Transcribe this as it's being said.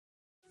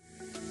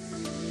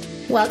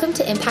Welcome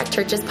to Impact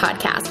Church's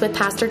podcast with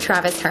Pastor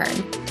Travis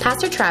Hearn.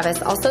 Pastor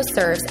Travis also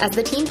serves as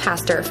the team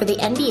pastor for the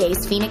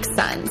NBA's Phoenix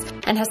Suns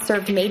and has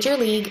served Major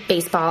League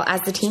Baseball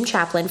as the team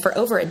chaplain for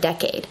over a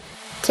decade.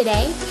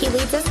 Today, he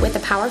leads us with a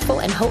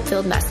powerful and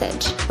hope-filled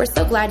message. We're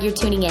so glad you're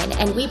tuning in,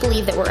 and we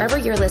believe that wherever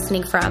you're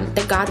listening from,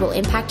 that God will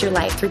impact your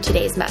life through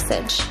today's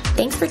message.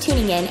 Thanks for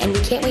tuning in, and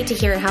we can't wait to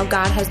hear how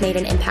God has made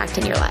an impact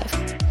in your life.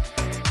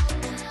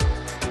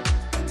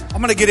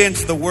 I'm going to get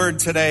into the word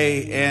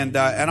today, and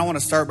I want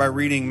to start by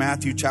reading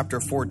Matthew chapter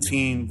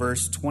 14,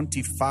 verse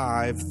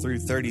 25 through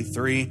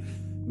 33.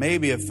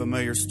 Maybe a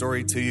familiar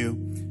story to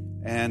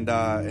you,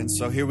 and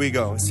so here we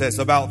go. It says,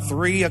 about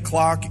 3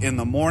 o'clock in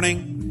the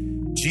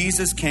morning,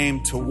 Jesus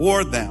came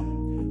toward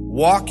them,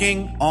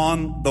 walking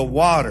on the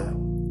water.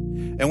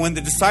 And when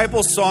the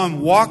disciples saw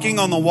him walking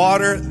on the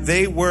water,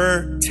 they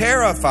were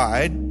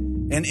terrified,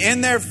 and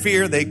in their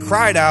fear they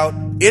cried out,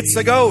 "It's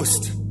a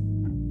ghost!"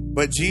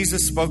 But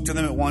Jesus spoke to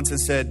them at once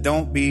and said,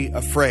 "Don't be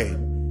afraid."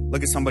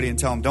 Look at somebody and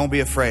tell them, "Don't be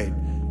afraid.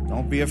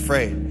 Don't be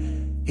afraid."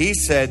 He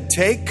said,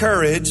 "Take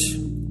courage.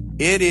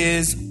 It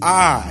is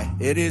I.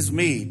 It is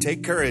me.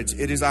 Take courage.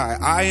 It is I.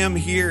 I am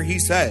here," he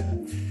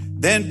said.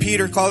 Then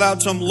Peter called out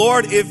to him,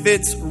 "Lord, if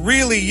it's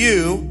really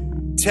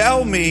you,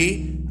 tell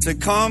me to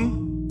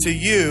come to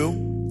you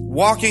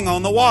walking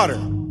on the water."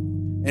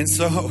 And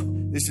so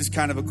this is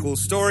kind of a cool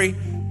story.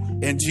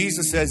 And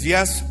Jesus says,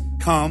 "Yes,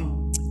 come."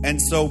 And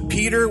so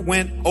Peter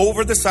went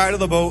over the side of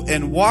the boat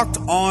and walked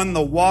on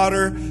the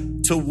water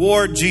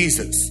toward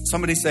Jesus.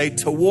 Somebody say,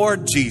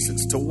 toward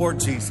Jesus, toward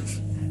Jesus.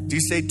 Do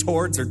you say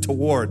towards or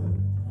toward?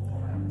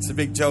 It's a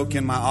big joke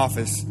in my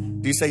office.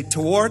 Do you say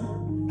toward?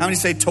 How many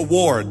say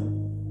toward?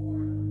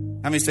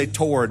 How many say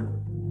toward?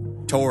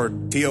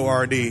 Toward,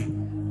 T-O-R-D.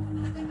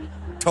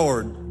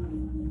 Toward.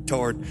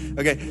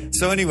 Okay,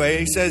 so anyway,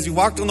 he says he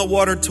walked on the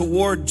water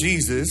toward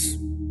Jesus.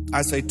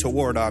 I say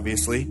toward,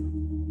 obviously.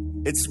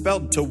 It's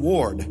spelled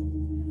toward.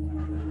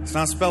 It's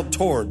not spelled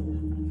toward.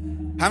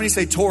 How many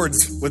say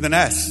towards with an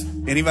S?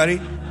 Anybody?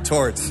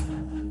 Towards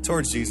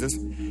Jesus.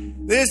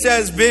 This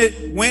has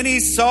been, when he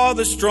saw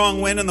the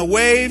strong wind and the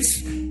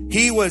waves,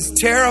 he was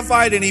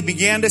terrified and he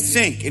began to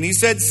sink. And he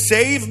said,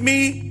 "Save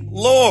me,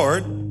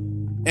 Lord."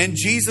 And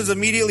Jesus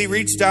immediately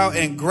reached out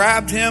and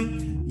grabbed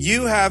him.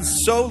 "You have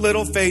so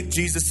little faith,"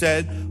 Jesus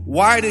said.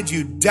 "Why did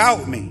you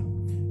doubt me?"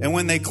 And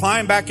when they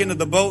climbed back into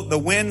the boat, the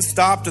wind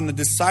stopped, and the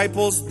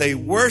disciples, they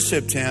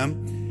worshiped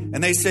him.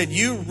 And they said,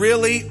 "You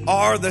really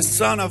are the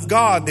Son of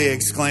God," they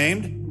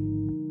exclaimed.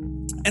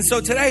 And so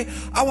today,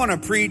 I want to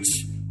preach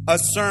a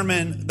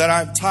sermon that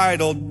I've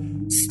titled,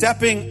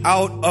 "Stepping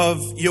Out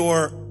of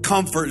Your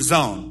Comfort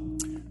Zone."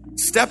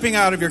 Stepping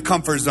out of your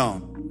comfort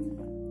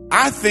zone.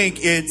 I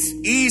think it's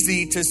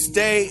easy to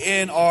stay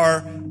in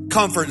our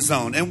comfort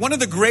zone. And one of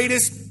the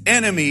greatest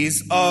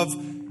enemies of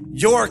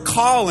your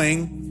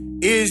calling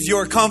is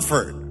your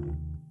comfort.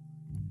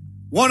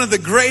 One of the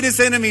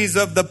greatest enemies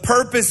of the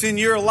purpose in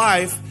your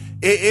life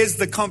is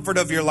the comfort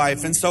of your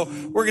life. And so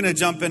we're going to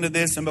jump into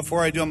this. And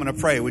before I do, I'm going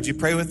to pray. Would you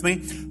pray with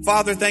me?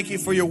 Father, thank you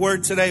for your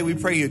word today. We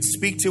pray you'd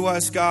speak to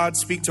us, God.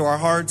 Speak to our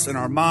hearts and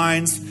our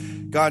minds.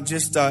 God,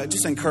 just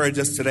encourage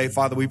us today,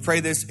 Father. We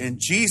pray this in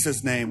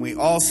Jesus' name. We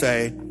all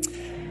say,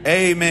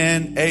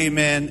 amen,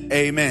 amen,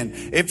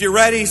 amen. If you're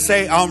ready,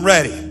 say, "I'm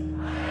ready."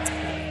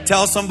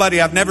 Tell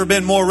somebody, "I've never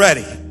been more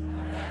ready."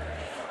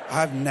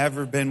 I've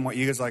never been more,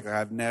 you guys are like,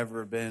 "I've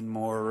never been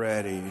more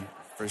ready,"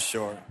 for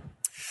sure.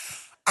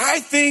 I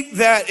think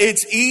that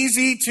it's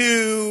easy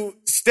to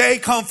stay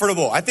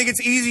comfortable. I think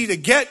it's easy to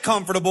get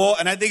comfortable,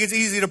 and I think it's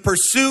easy to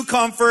pursue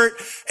comfort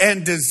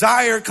and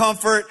desire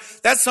comfort.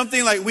 That's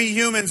something like we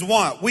humans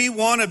want. We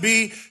want to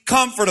be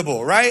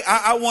comfortable, right?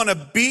 I want to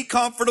be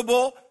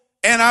comfortable,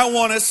 and I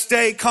want to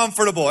stay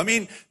comfortable. I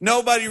mean,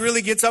 nobody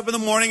really gets up in the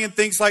morning and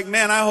thinks like,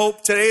 "Man, I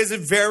hope today is a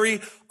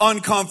very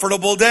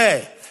uncomfortable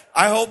day.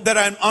 I hope that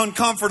I'm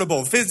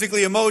uncomfortable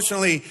physically,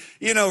 emotionally,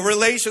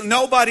 relationally."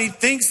 Nobody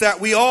thinks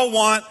that. We all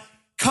want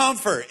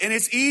comfort. And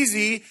it's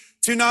easy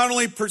to not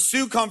only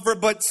pursue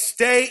comfort, but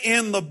stay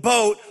in the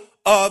boat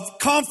of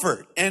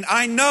comfort. And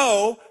I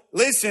know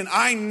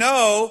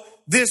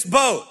this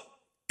boat.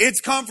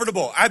 It's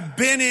comfortable. I've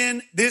been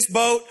in this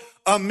boat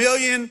a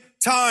million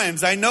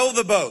times. I know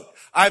the boat.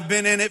 I've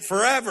been in it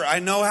forever. I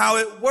know how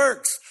it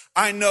works.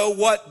 I know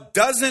what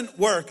doesn't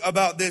work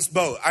about this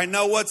boat. I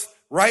know what's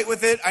right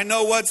with it. I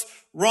know what's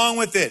wrong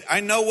with it. I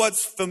know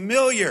what's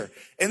familiar.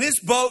 And this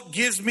boat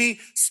gives me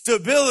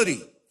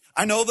stability.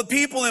 I know the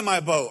people in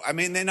my boat. I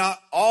mean, they not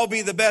all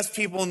be the best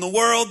people in the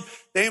world.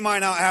 They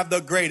might not have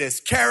the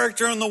greatest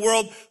character in the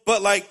world,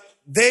 but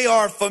they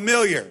are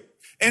familiar.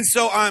 And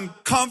so I'm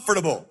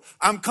comfortable.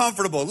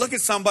 Look at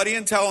somebody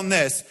and tell them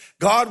this.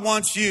 God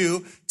wants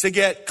you to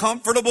get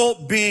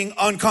comfortable being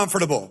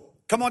uncomfortable.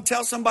 Come on,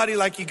 tell somebody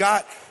like you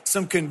got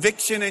some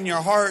conviction in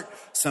your heart,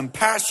 some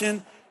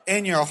passion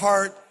in your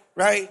heart,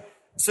 right?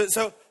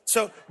 So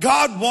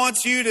God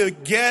wants you to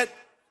get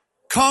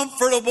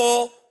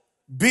comfortable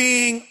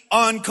being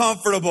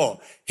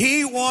uncomfortable.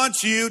 He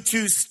wants you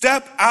to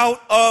step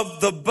out of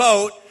the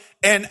boat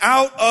and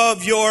out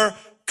of your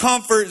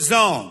comfort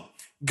zone.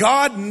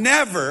 God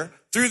never,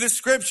 through the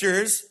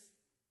scriptures,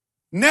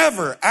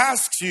 never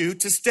asks you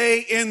to stay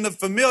in the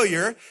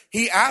familiar.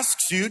 He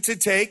asks you to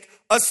take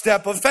a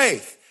step of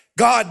faith.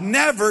 God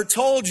never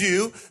told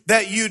you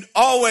that you'd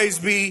always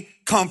be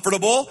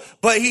comfortable,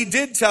 but he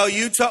did tell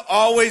you to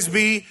always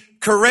be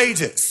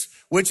courageous,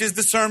 which is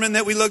the sermon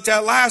that we looked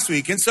at last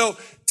week. And so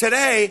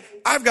today,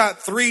 I've got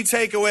 3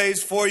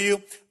 takeaways for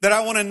you that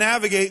I want to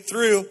navigate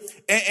through.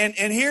 And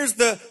here's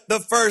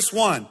the first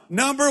one.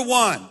 Number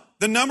one,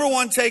 the number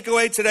one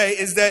takeaway today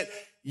is that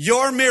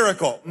your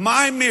miracle,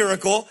 my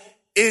miracle,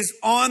 is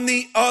on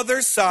the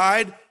other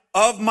side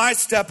of my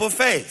step of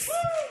faith.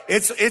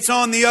 It's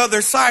on the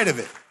other side of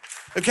it.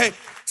 Okay,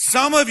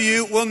 some of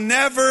you will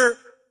never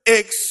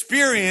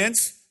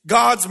experience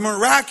God's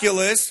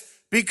miraculous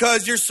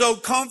because you're so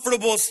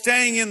comfortable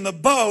staying in the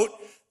boat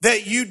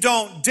that you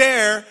don't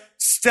dare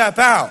step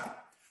out.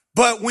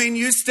 But when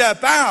you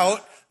step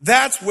out,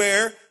 that's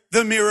where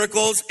the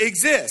miracles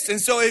exist. And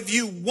so if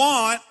you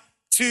want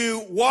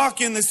to walk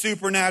in the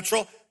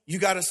supernatural, you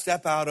got to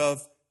step out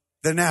of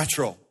the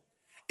natural.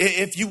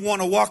 If you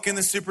want to walk in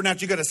the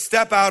supernatural, you got to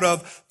step out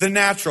of the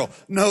natural.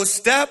 No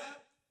step,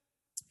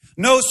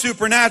 no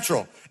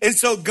supernatural. And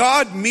so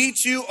God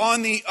meets you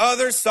on the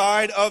other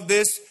side of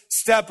this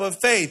step of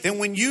faith. And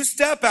when you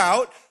step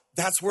out,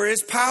 that's where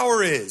his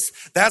power is.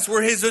 That's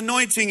where his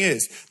anointing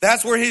is.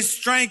 That's where his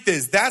strength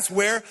is. That's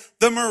where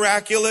the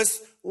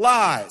miraculous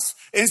lies.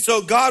 And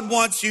so God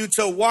wants you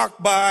to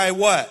walk by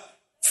what?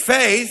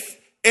 Faith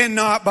and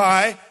not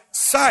by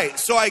sight.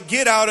 So I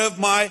get out of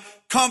my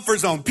comfort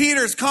zone.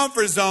 Peter's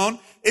comfort zone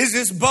is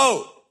this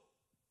boat.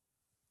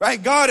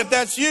 Right? God, if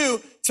that's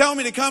you, tell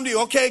me to come to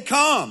you. Okay,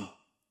 come.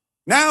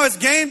 Now it's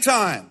game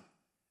time.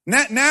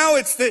 Now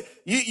it's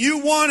you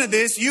wanted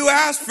this. You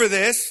asked for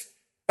this.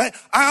 Right?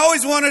 I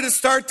always wanted to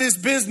start this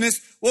business.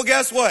 Well,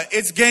 guess what?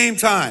 It's game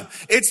time.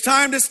 It's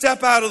time to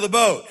step out of the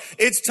boat.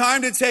 It's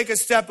time to take a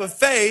step of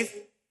faith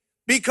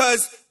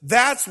because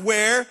that's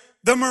where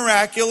the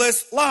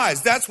miraculous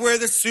lies. That's where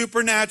the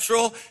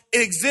supernatural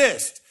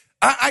exists.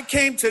 I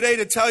came today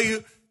to tell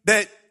you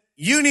that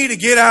you need to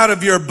get out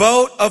of your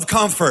boat of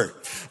comfort.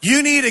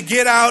 You need to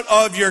get out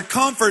of your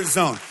comfort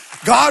zone.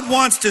 God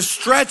wants to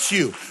stretch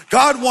you.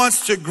 God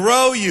wants to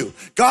grow you.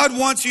 God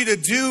wants you to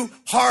do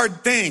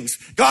hard things.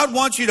 God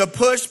wants you to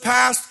push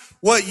past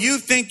what you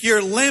think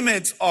your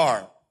limits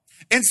are.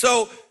 And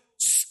so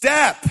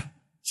stretch.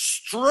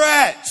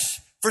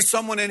 For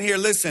someone in here,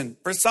 listen,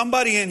 for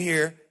somebody in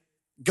here,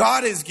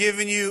 God has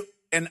given you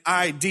an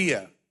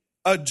idea,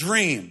 a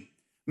dream.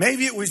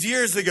 Maybe it was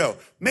years ago.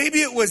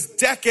 Maybe it was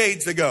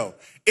decades ago.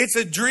 It's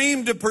a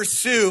dream to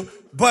pursue,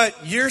 but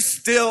you're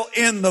still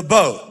in the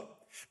boat.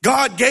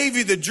 God gave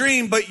you the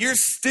dream, but you're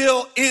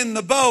still in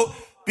the boat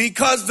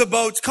because the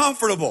boat's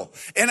comfortable.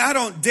 And I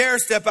don't dare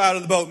step out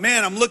of the boat.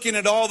 Man, I'm looking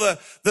at all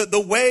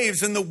the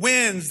waves and the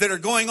winds that are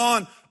going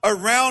on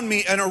around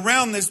me and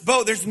around this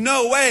boat. There's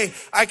no way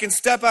I can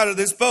step out of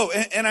this boat.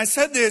 And I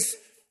said this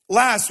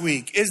last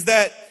week, is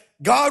that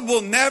God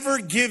will never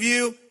give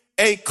you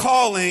a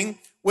calling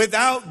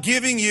without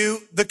giving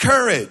you the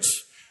courage.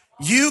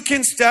 You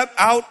can step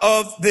out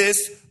of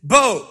this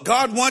boat.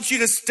 God wants you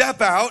to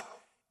step out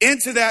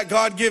into that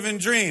God-given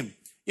dream.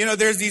 You know,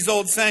 there's these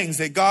old sayings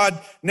that God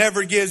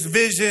never gives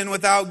vision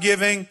without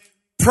giving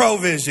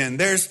provision.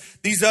 There's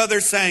these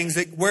other sayings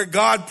that where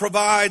God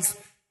provides,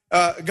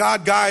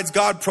 God guides,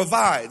 God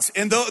provides.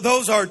 And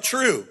those are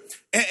true.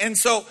 And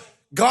so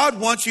God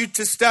wants you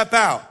to step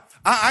out.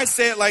 I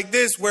say it like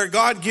this, where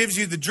God gives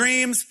you the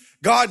dreams,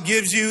 God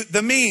gives you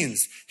the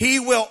means. He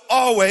will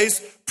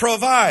always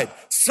provide.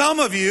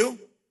 Some of you,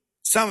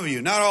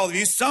 not all of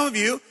you, some of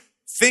you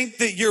think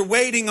that you're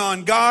waiting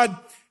on God.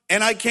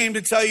 And I came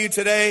to tell you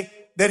today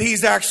that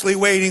he's actually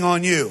waiting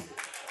on you.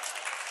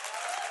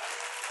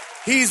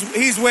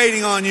 He's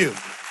waiting on you.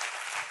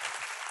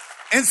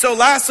 And so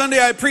last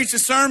Sunday I preached a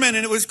sermon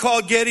and it was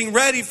called Getting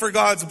Ready for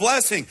God's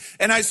Blessing.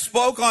 And I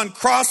spoke on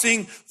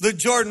crossing the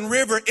Jordan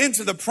River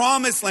into the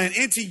promised land,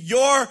 into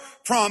your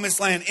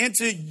promised land,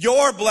 into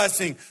your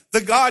blessing,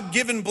 the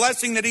God-given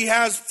blessing that he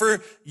has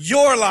for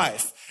your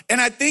life. And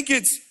I think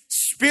it's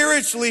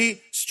spiritually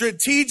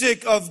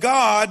strategic of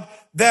God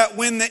that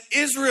when the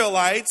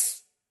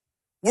Israelites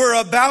were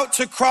about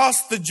to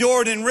cross the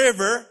Jordan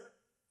River,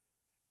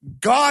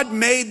 God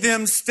made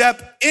them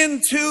step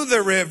into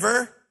the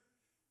river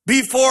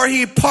before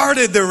he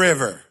parted the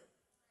river.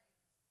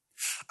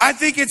 I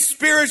think it's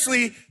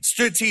spiritually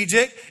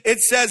strategic. It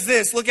says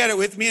this, look at it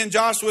with me in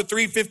Joshua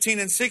 3:15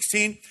 and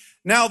 16.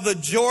 Now the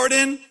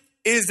Jordan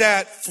is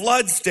at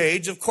flood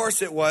stage. Of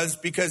course it was,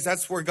 because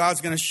that's where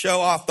God's going to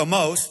show off the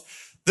most.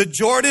 The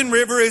Jordan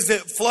River is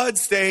at flood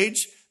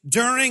stage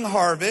during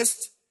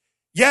harvest.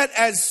 Yet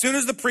as soon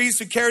as the priests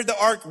who carried the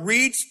ark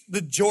reached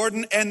the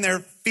Jordan and their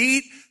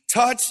feet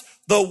touched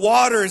the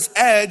water's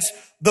edge,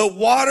 the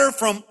water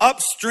from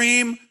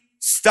upstream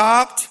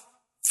stopped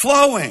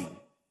flowing.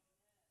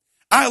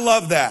 I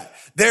love that.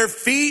 Their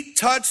feet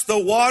touched the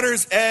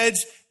water's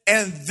edge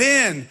and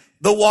then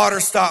the water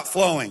stopped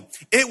flowing.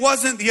 It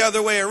wasn't the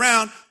other way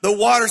around. The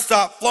water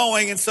stopped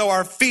flowing, and so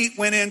our feet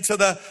went into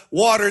the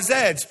water's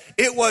edge.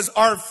 It was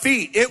our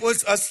feet. It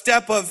was a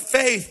step of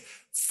faith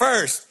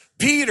first.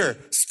 Peter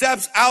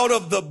steps out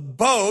of the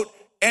boat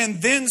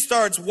and then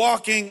starts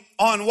walking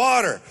on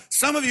water.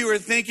 Some of you are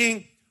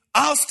thinking,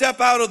 I'll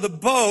step out of the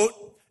boat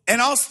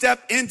and I'll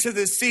step into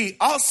the sea.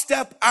 I'll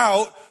step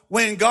out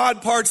when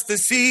God parts the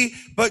sea,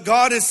 but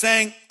God is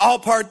saying, I'll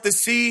part the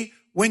sea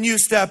when you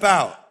step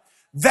out.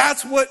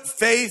 That's what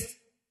faith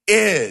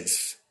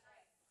is.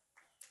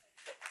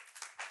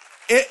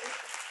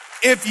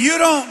 If you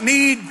don't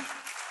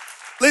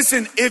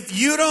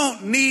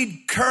need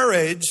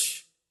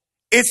courage,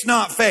 it's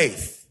not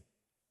faith.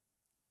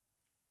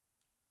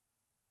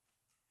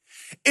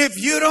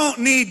 If you don't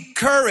need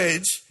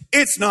courage,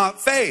 it's not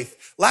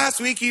faith.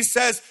 Last week he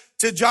says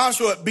to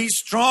Joshua, be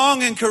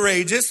strong and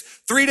courageous.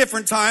 3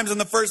 different times in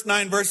the first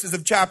 9 verses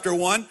of chapter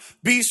 1.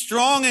 Be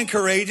strong and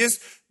courageous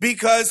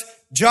because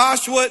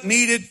Joshua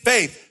needed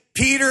faith.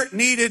 Peter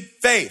needed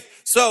faith.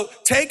 So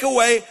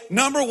takeaway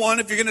number 1,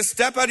 if you're going to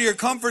step out of your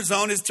comfort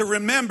zone, is to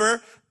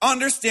remember,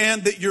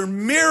 understand that your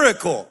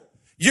miracle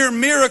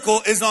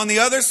is on the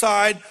other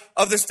side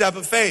of the step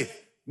of faith.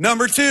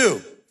 Number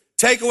 2,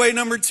 takeaway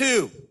number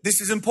 2, this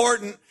is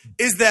important,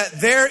 is that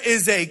there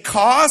is a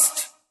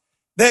cost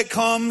that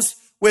comes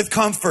with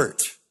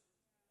comfort.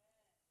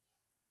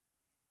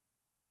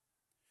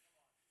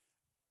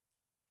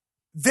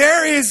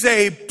 There is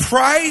a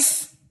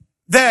price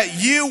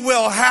that you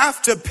will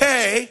have to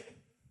pay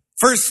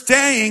for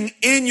staying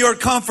in your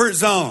comfort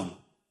zone.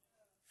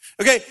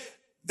 Okay,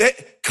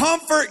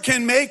 comfort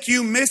can make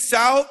you miss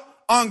out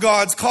on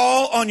God's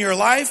call on your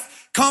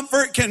life.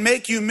 Comfort can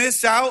make you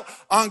miss out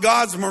on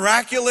God's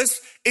miraculous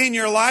in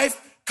your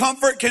life.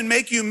 Comfort can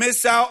make you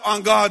miss out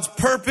on God's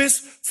purpose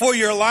for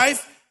your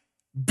life.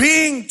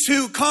 Being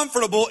too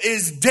comfortable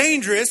is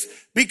dangerous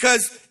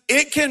because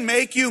it can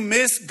make you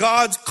miss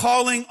God's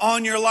calling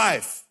on your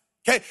life.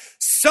 Okay,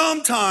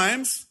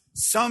 sometimes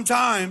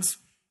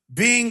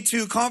being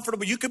too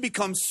comfortable, you can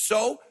become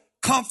so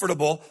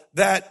comfortable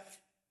that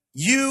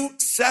you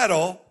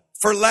settle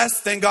for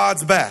less than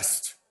God's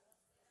best.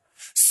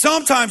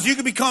 Sometimes you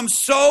can become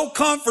so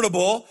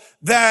comfortable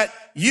that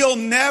you'll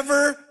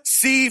never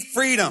see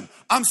freedom.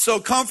 I'm so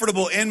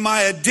comfortable in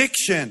my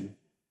addiction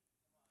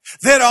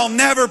that I'll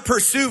never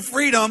pursue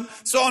freedom,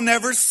 so I'll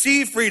never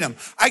see freedom.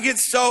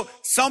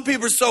 Some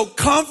people are so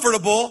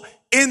comfortable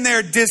in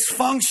their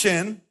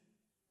dysfunction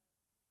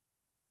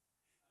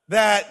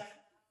that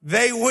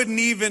they wouldn't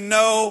even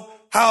know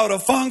how to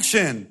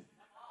function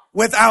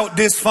without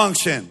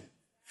dysfunction,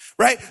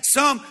 right?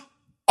 Some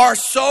are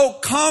so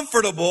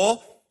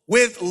comfortable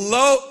with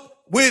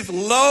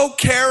low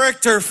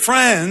character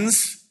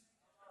friends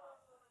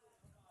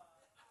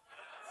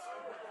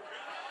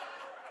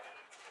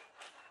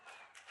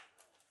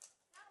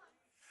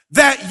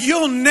that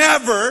you'll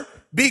never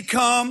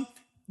become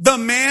the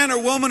man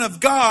or woman of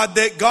God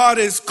that God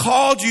has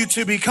called you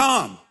to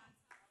become.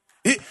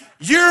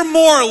 You're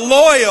more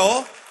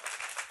loyal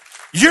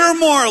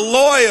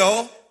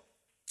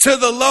to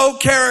the low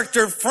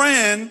character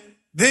friend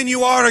than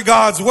you are to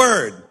God's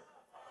word.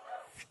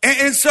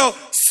 And so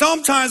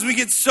sometimes we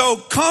get so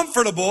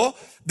comfortable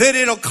that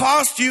it'll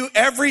cost you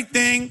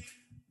everything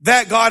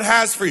that God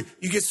has for you.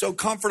 You get so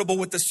comfortable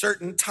with a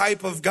certain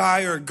type of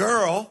guy or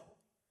girl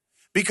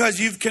because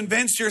you've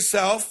convinced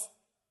yourself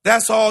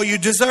that's all you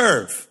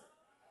deserve.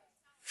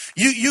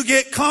 You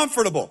get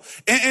comfortable.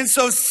 And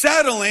so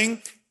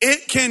settling,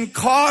 it can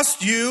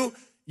cost you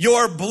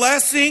your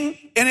blessing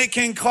and it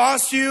can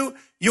cost you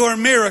your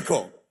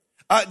miracle.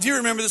 Do you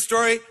remember the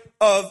story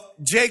of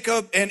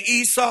Jacob and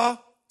Esau?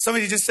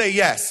 Somebody just say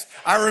yes.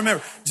 I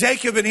remember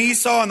Jacob and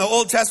Esau in the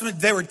Old Testament.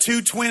 They were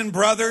 2 twin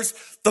brothers.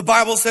 The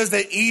Bible says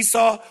that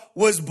Esau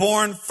was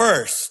born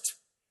first.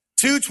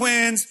 2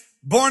 twins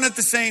born at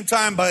the same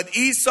time, but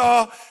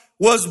Esau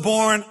was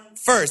born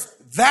first.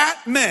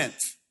 That meant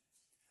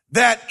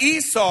that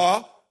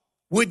Esau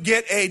would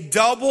get a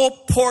double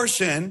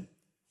portion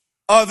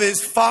of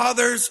his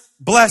father's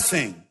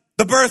blessing,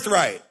 the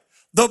birthright.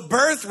 The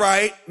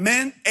birthright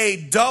meant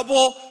a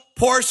double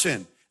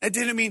portion. It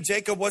didn't mean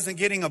Jacob wasn't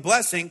getting a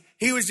blessing.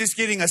 He was just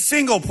getting a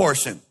single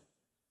portion,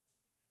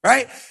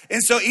 right?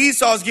 And so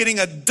Esau's getting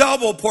a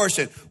double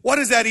portion. What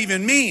does that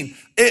even mean?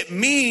 It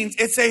means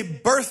it's a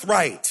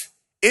birthright.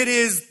 It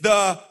is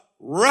the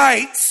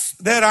rights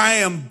that I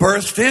am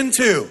birthed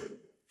into.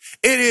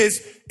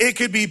 It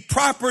could be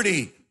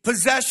property,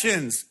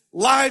 possessions,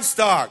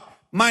 livestock,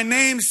 my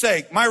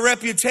namesake, my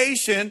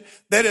reputation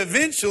that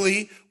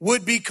eventually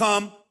would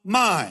become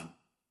mine.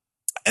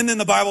 And then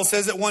the Bible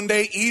says that one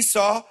day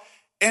Esau,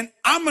 and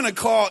I'm going to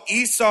call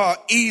Esau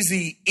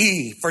Easy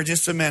E for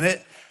just a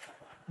minute,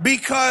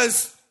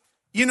 because,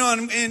 you know,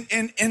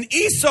 and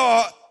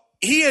Esau,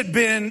 he had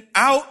been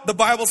out, the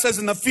Bible says,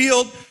 in the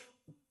field,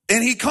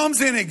 and he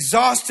comes in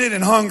exhausted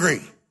and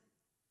hungry.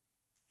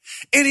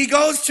 And he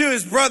goes to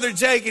his brother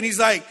Jake and he's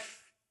like,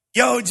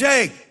 yo,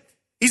 Jake.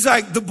 He's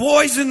like, the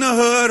boys in the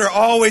hood are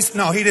always,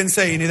 no, he didn't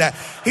say any of that.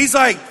 He's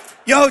like,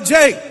 yo,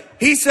 Jake.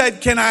 he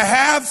said, can I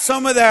have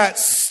some of that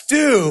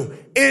stew?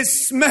 It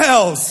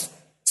smells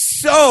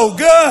so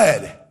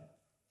good.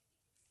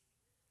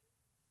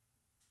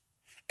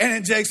 And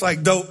then Jake's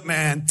like, dope,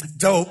 man.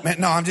 No,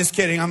 I'm just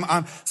kidding.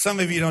 Some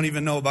of you don't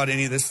even know about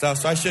any of this stuff,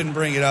 so I shouldn't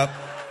bring it up.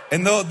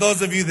 And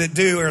those of you that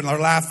do are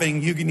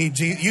laughing, you need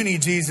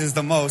Jesus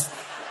the most.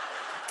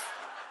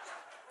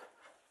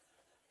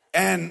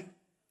 And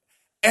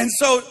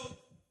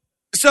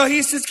so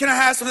he says, can I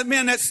have some?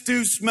 Man, that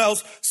stew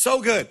smells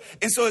so good.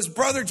 And so his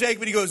brother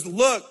Jacob, he goes,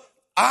 look,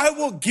 I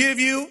will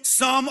give you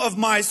some of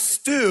my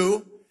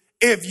stew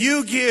if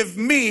you give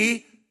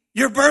me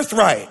your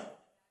birthright.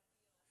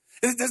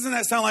 Doesn't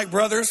that sound like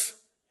brothers?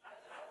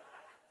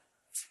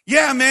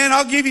 Yeah, man,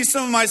 I'll give you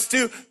some of my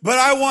stew, but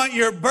I want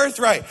your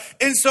birthright.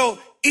 And so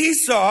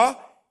Esau,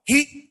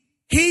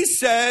 he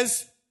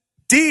says,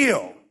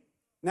 deal.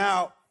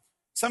 Now,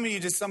 somebody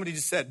just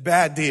said,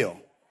 bad deal.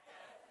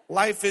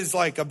 Life is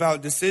like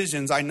about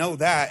decisions. I know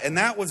that. And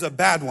that was a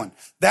bad one.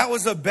 That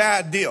was a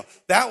bad deal.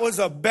 That was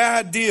a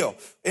bad deal.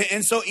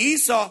 And so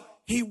Esau,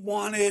 he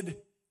wanted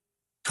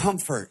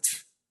comfort.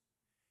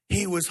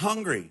 He was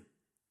hungry.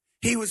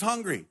 He was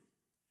hungry.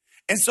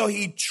 And so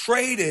he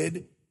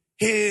traded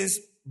his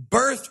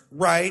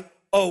birthright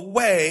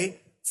away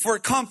for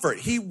comfort.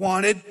 He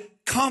wanted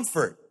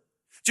comfort.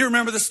 Do you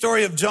remember the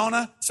story of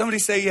Jonah? Somebody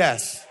say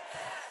yes.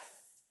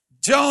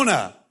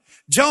 Jonah,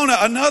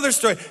 another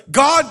story.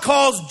 God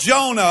calls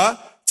Jonah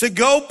to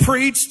go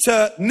preach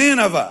to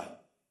Nineveh.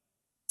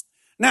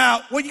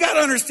 Now, what you got to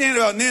understand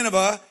about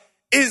Nineveh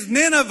is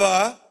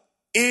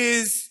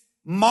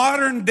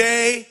modern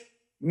day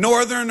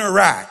northern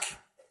Iraq.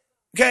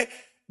 Okay?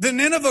 The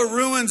Nineveh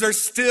ruins are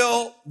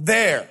still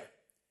there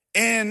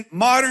in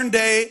modern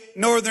day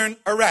northern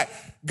Iraq.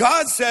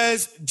 God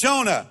says,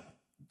 Jonah,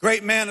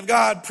 great man of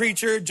God,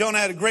 preacher. Jonah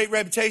had a great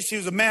reputation. He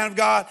was a man of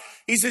God.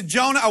 He said,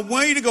 Jonah, I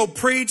want you to go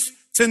preach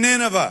to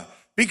Nineveh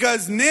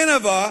because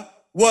Nineveh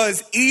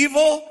was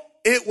evil.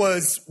 It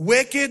was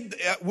wicked.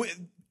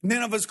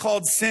 Nineveh's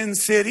called Sin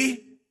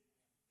City.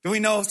 Do we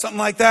know something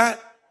like that?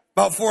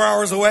 About 4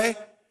 hours away.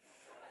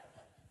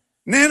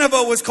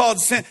 Nineveh was called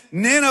Sin.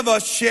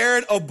 Nineveh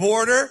shared a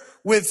border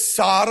with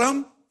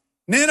Sodom.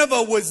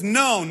 Nineveh was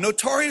known,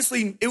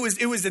 notoriously, it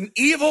was an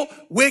evil,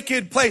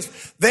 wicked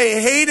place.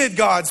 They hated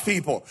God's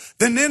people.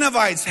 The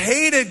Ninevites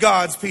hated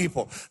God's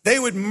people. They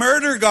would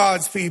murder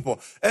God's people.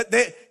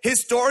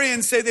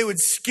 Historians say they would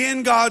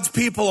skin God's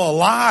people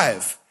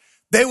alive.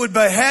 They would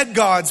behead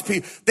God's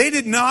people. They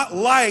did not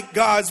like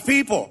God's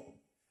people.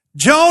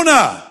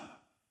 Jonah,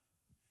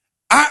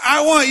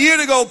 I want you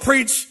to go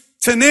preach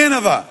to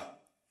Nineveh.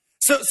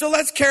 So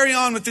let's carry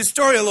on with this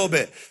story a little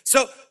bit.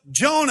 So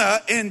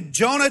Jonah, in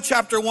Jonah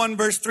chapter 1,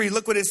 verse 3,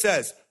 look what it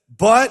says.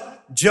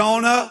 But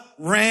Jonah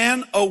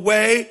ran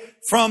away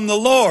from the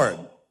Lord,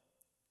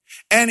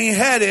 and he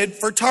headed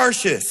for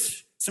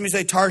Tarshish. Somebody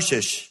say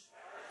Tarshish.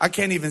 I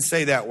can't even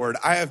say that word.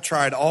 I have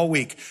tried all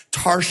week.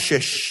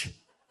 Tarshish.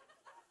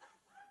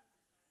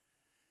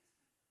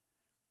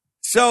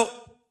 So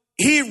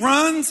he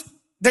runs.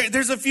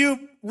 There's a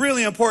few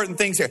really important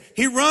things here.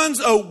 He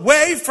runs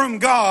away from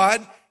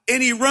God,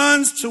 and he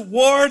runs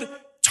toward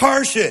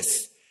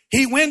Tarshish.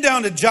 He went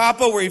down to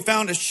Joppa where he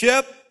found a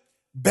ship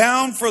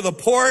bound for the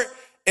port.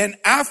 And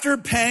after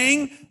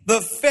paying the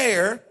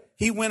fare,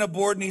 he went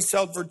aboard and he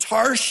sailed for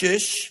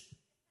Tarshish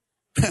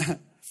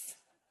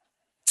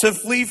to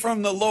flee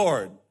from the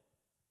Lord.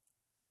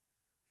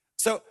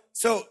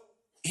 So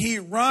he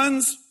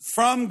runs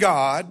from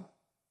God.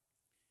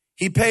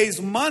 He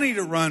pays money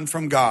to run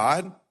from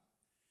God.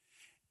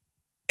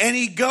 And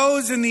he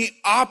goes in the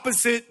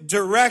opposite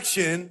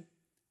direction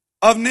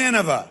of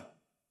Nineveh.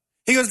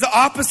 He goes the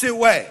opposite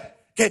way.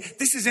 Okay,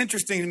 this is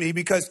interesting to me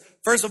because,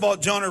 first of all,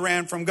 Jonah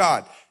ran from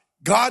God.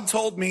 God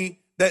told me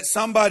that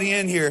somebody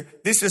in here,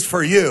 this is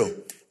for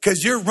you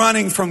because you're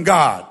running from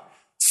God.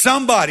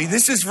 Somebody,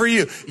 this is for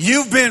you.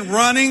 You've been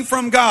running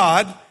from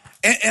God,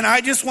 and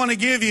I just want to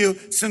give you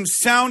some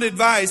sound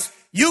advice.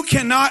 You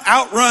cannot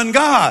outrun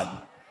God.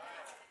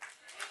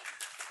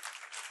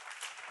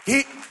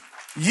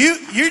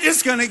 You're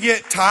just going to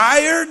get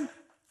tired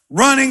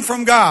running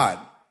from God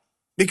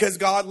because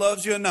God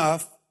loves you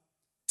enough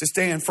to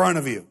stay in front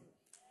of you,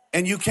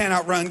 and you can't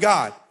outrun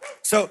God.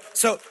 So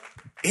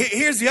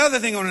here's the other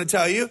thing I want to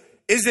tell you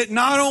is that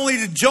not only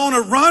did Jonah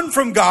run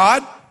from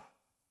God,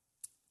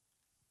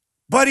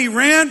 but he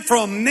ran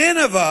from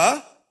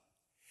Nineveh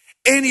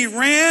and he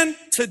ran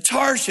to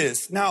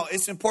Tarshish. Now,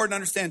 it's important to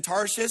understand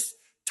Tarshish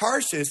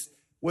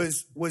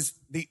was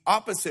the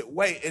opposite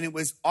way, and it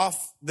was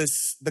off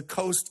the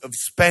coast of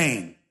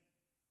Spain.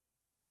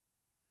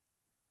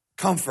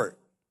 Comfort.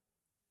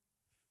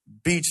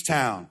 Beach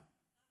town.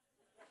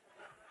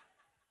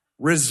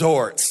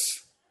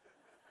 Resorts,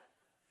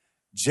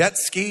 jet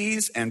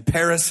skis, and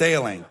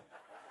parasailing.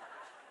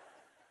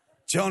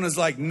 Jonah's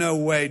like, no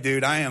way,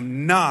 dude. I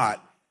am not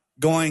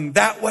going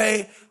that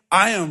way.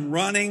 I am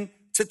running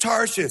to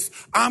Tarshish.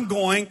 I'm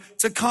going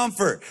to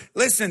comfort.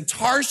 Listen,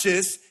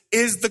 Tarshish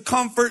is the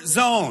comfort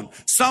zone.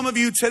 Some of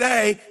you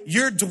today,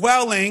 you're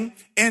dwelling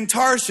in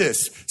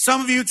Tarshish.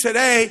 Some of you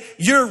today,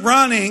 you're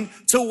running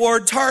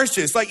toward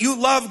Tarshish. Like you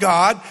love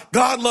God,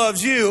 God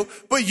loves you,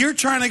 but you're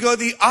trying to go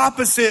the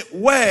opposite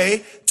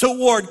way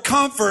toward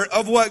comfort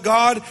of what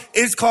God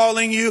is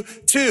calling you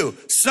to.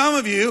 Some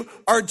of you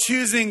are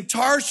choosing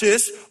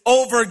Tarshish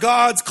over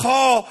God's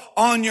call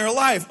on your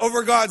life,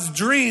 over God's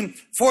dream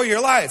for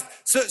your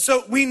life.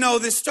 So we know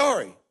this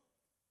story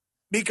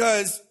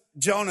because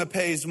Jonah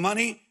pays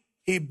money.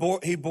 He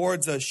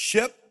boards a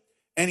ship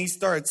and he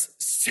starts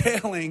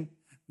sailing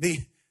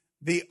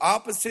the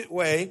opposite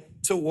way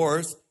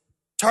towards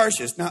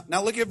Tarshish.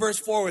 Now look at verse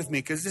 4 with me,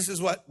 because this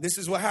is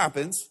what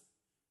happens.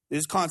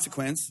 There's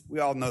consequence. We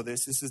all know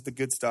this. This is the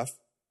good stuff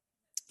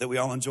that we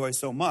all enjoy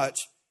so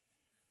much.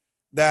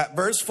 That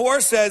verse 4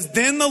 says,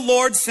 "Then the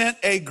Lord sent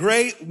a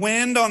great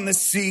wind on the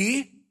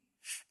sea,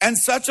 and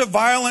such a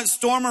violent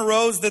storm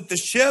arose that the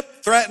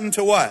ship threatened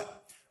to"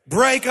 what?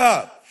 Break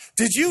up.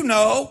 Did you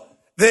know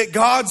that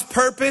God's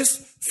purpose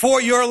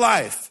for your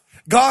life,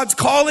 God's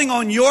calling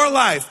on your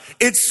life,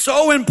 it's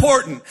so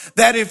important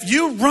that if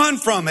you run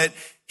from it,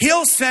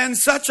 He'll send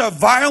such a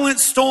violent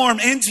storm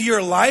into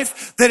your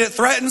life that it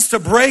threatens to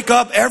break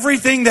up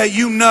everything that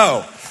you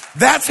know.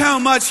 That's how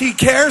much He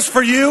cares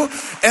for you,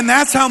 and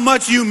that's how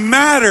much you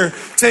matter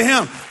to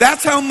Him.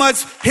 That's how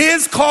much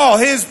His call,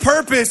 His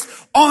purpose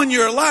on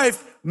your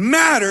life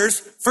matters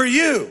for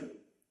you.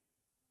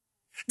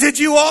 Did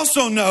you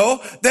also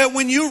know that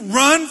when you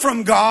run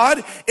from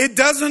God, it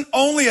doesn't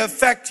only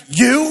affect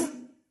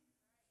you,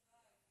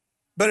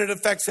 but it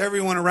affects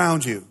everyone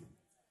around you?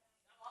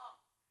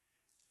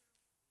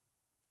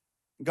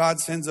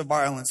 God sends a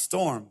violent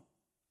storm,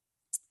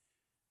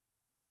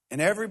 and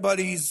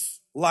everybody's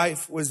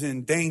life was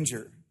in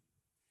danger.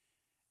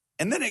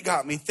 And then it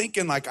got me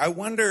thinking, like, I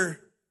wonder,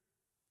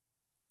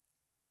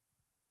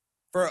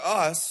 for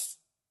us,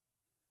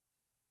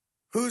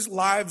 whose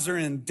lives are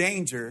in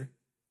danger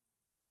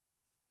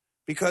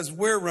because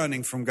we're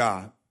running from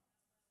God?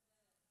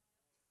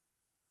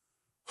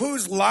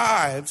 Whose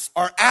lives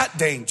are at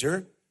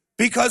danger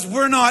because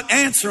we're not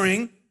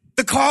answering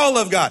the call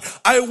of God?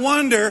 I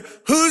wonder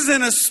who's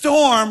in a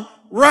storm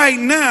right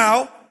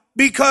now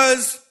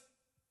because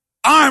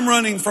I'm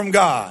running from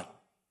God.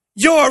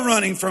 You're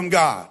running from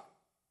God.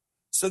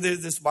 So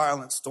there's this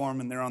violent storm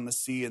and they're on the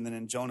sea. And then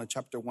in Jonah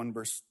chapter 1,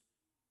 verse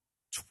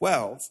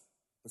 12,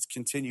 let's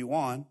continue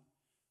on.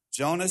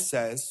 Jonah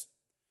says,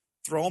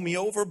 "Throw me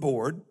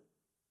overboard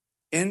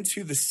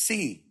into the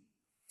sea.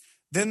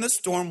 Then the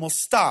storm will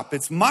stop.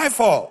 It's my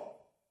fault.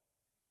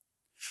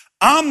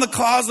 I'm the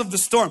cause of the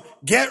storm.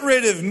 Get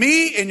rid of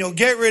me and you'll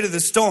get rid of the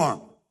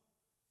storm."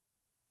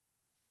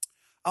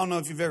 I don't know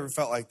if you've ever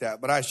felt like that,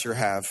 but I sure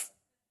have.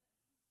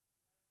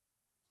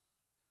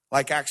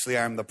 Like, actually,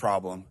 I'm the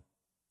problem.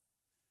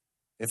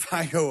 If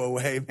I go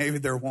away, maybe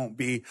there won't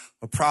be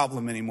a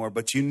problem anymore.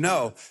 But you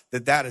know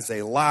that that is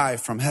a lie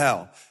from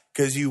hell,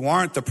 because you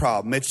aren't the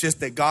problem. It's just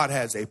that God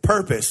has a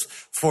purpose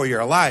for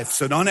your life.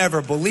 So don't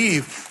ever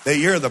believe that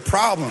you're the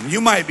problem.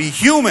 You might be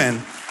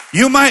human.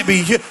 You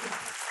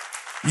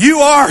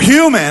are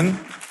human,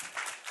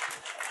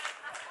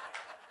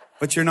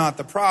 but you're not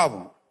the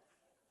problem.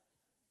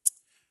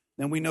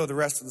 Then we know the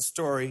rest of the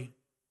story.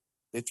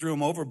 They threw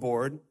him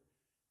overboard.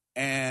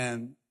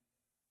 And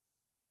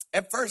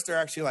at first they're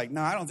actually like,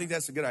 "No, I don't think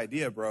that's a good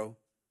idea, bro.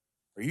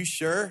 Are you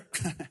sure?"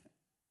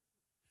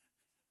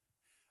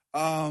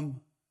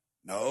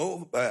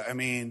 No, but I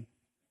mean,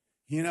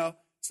 so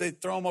they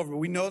throw him over.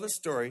 We know the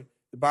story.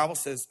 The Bible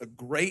says a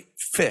great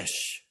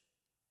fish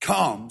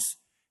comes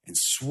and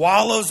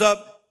swallows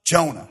up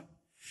Jonah.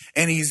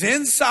 And he's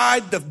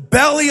inside the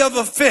belly of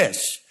a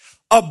fish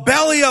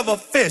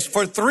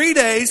for 3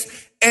 days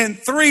and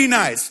 3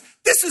 nights.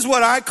 This is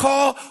what I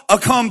call a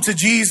come to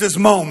Jesus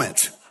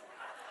moment.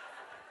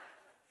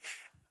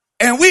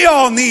 And we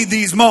all need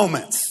these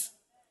moments.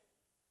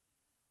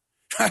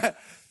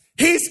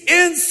 He's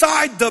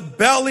inside the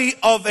belly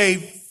of a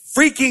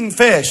freaking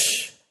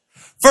fish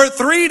for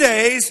 3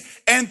 days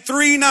and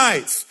 3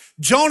 nights.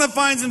 Jonah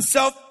finds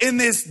himself in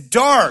this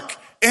dark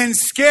and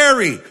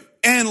scary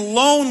and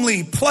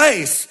lonely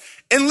place.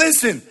 And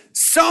listen,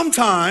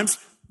 sometimes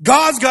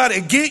God's got to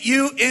get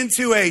you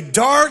into a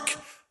dark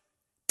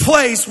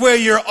place where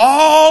you're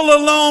all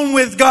alone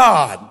with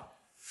God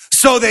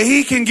so that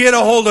He can get a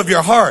hold of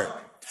your heart.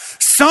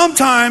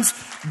 Sometimes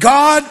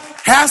God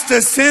has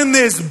to send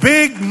this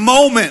big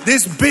moment,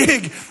 this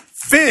big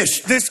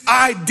fish, this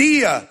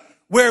idea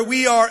where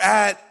we are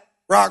at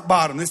rock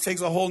bottom. This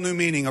takes a whole new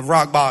meaning of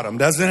rock bottom,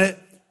 doesn't it?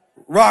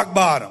 Rock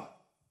bottom.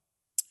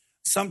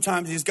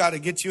 Sometimes He's got to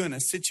get you in a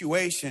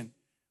situation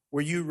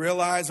where you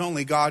realize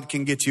only God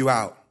can get you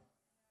out.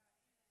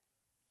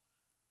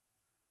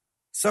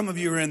 Some of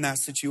you are in that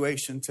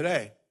situation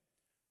today.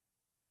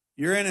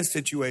 You're in a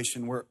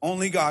situation where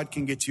only God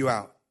can get you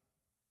out.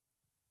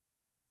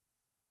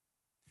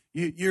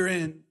 You're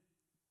in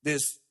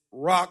this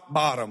rock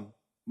bottom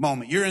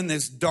moment. You're in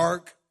this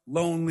dark,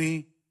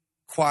 lonely,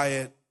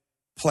 quiet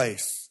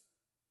place.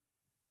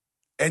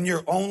 And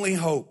your only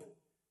hope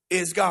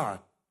is God.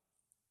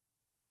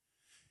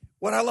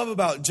 What I love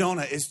about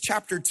Jonah is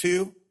chapter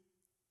 2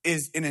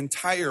 is an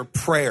entire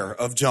prayer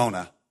of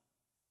Jonah.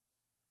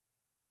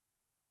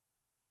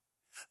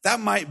 That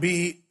might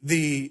be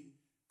the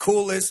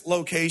coolest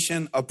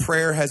location a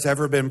prayer has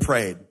ever been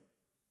prayed.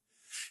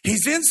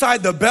 He's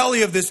inside the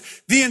belly of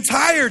this, the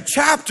entire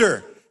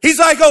chapter. He's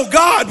like, oh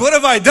God, what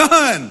have I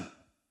done?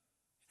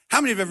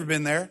 How many have ever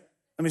been there?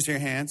 Let me see your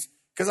hands,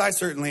 because I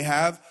certainly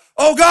have.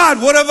 Oh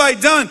God, what have I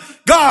done?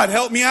 God,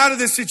 help me out of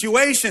this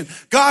situation.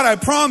 God, I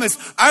promise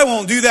I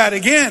won't do that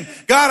again.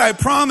 God, I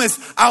promise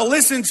I'll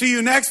listen to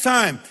you next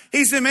time.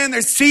 He said, man,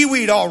 there's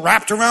seaweed all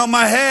wrapped around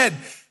my head.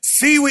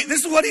 Seaweed.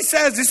 This is what he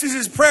says. This is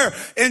his prayer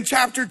in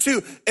chapter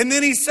 2. And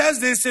then he says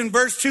this in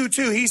verse 2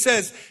 too. He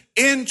says,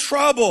 in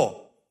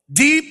trouble,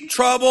 deep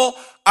trouble,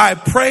 I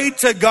prayed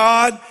to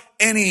God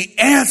and he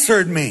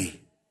answered me.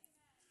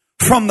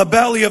 From the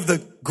belly of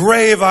the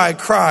grave I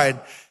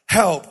cried,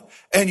 help.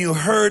 And you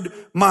heard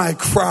my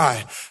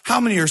cry. How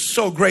many are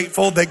so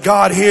grateful that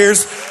God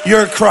hears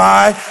your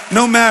cry?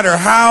 No matter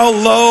how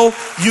low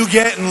you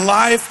get in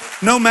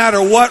life, no matter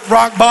what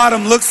rock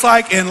bottom looks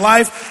like in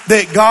life,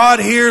 that God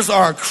hears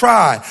our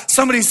cry.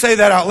 Somebody say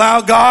that out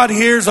loud. God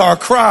hears our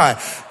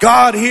cry.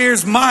 God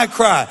hears my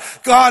cry.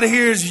 God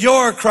hears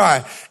your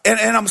cry. And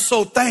I'm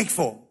so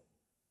thankful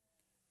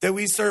that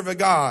we serve a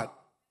God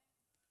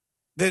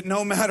that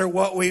no matter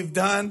what we've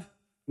done,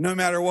 no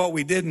matter what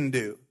we didn't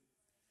do,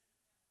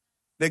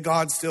 that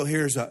God still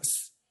hears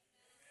us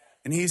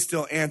and he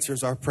still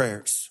answers our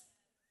prayers.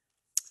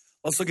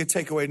 Let's look at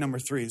takeaway number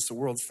 3. It's the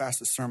world's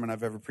fastest sermon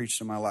I've ever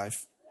preached in my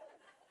life.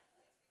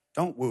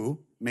 Don't woo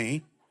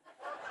me.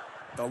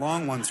 The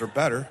long ones are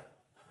better.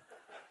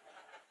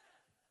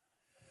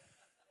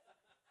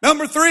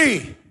 Number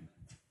 3.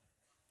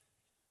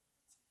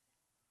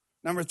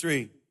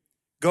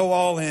 Go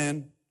all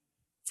in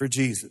for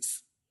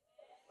Jesus.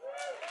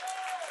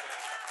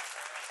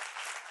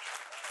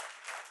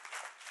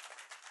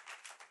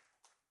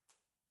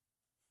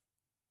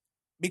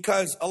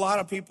 Because a lot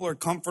of people are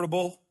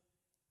comfortable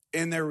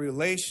in their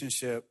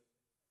relationship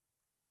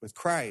with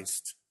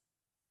Christ.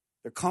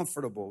 They're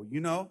comfortable,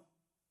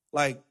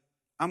 like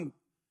I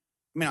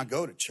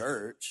go to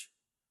church.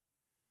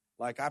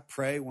 Like I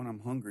pray when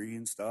I'm hungry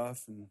and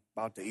stuff and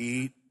about to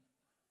eat.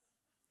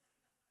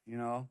 It's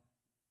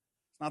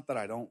not that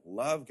I don't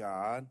love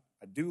God.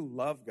 I do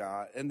love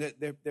God. And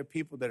they're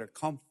people that are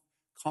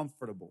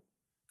comfortable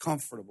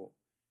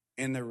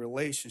in their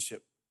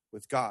relationship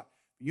with God.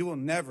 You will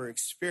never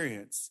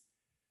experience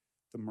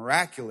the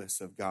miraculous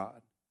of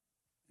God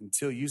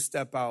until you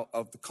step out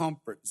of the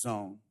comfort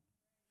zone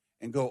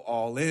and go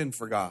all in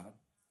for God.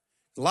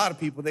 A lot of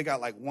people, they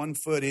got like 1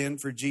 foot in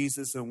for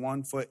Jesus and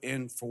 1 foot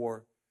in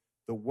for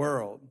the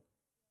world.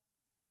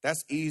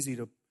 That's easy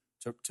to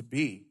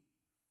be.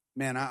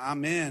 Man,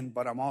 I'm in,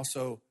 but I'm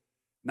also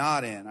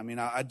not in.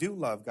 I do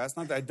love God. It's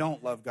not that I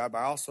don't love God, but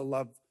I also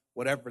love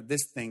whatever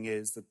this thing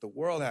is that the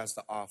world has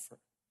to offer.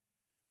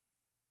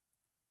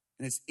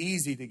 And it's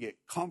easy to get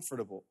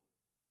comfortable.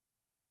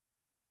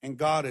 And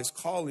God is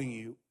calling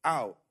you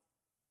out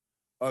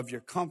of your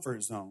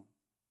comfort zone.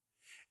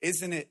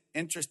 Isn't it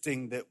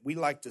interesting that we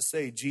like to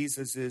say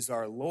Jesus is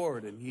our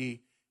Lord and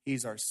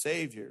he's our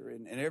Savior,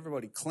 and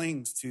everybody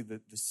clings to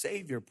the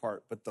Savior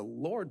part, but the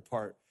Lord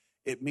part,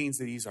 it means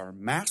that he's our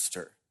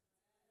master.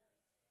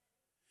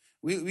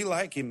 We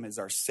like him as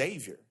our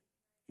Savior.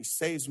 He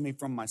saves me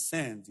from my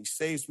sins. He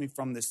saves me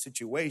from this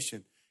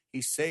situation.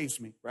 He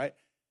saves me, right?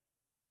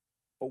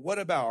 But what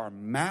about our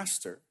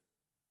master?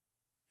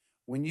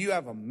 When you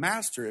have a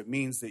master, it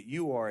means that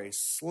you are a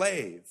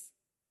slave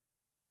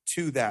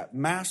to that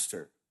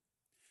master.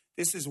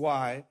 This is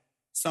why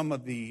some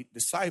of the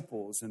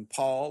disciples and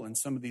Paul and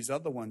some of these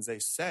other ones, they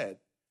said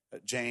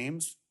that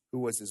James, who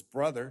was his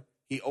brother,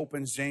 he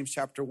opens James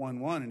chapter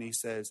 1:1 and he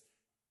says,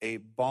 a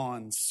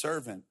bond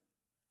servant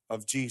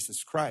of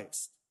Jesus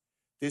Christ.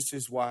 This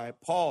is why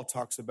Paul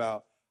talks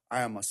about,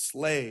 I am a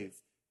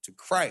slave to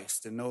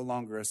Christ and no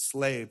longer a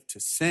slave to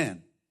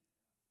sin.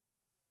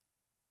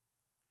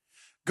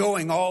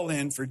 Going all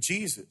in for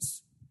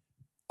Jesus.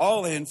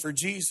 All in for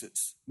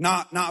Jesus.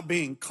 Not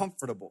being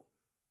comfortable.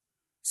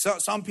 So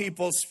some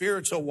people's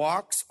spiritual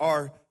walks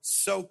are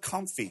so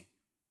comfy.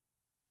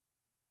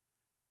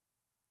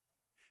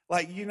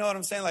 Like, you know what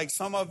I'm saying? Like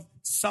some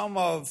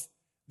of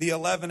the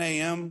 11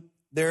 a.m.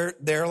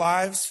 their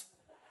lives,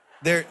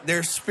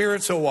 their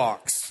spiritual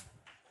walks.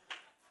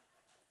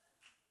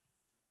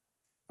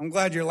 I'm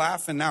glad you're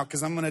laughing now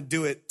because I'm going to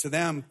do it to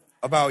them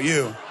about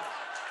you.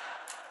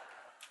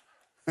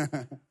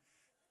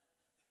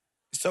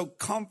 So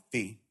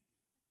comfy.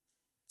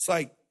 It's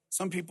like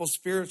some people's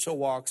spiritual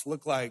walks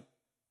look like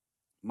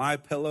my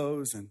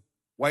pillows and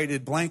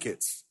weighted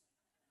blankets,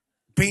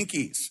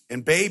 binkies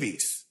and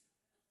babies.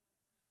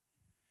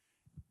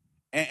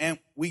 And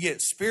we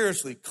get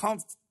spiritually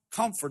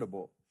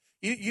comfortable.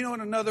 You know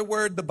what another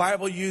word the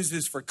Bible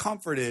uses for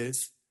comfort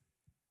is?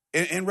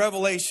 In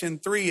Revelation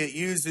 3, it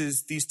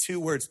uses these 2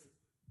 words,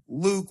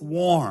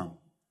 lukewarm.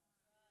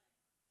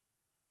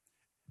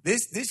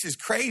 This is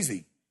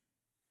crazy.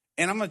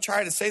 And I'm going to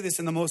try to say this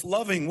in the most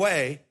loving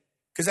way.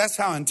 because that's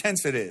how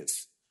intense it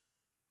is.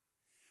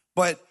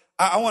 But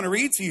I want to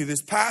read to you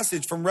this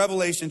passage from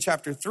Revelation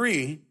chapter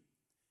 3.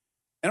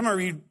 And I'm going to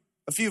read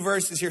a few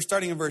verses here,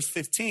 starting in verse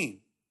 15.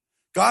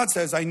 God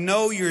says, I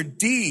know your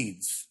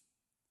deeds,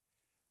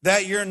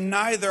 that you're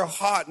neither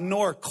hot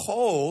nor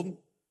cold.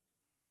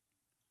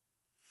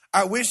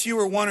 I wish you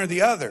were one or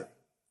the other.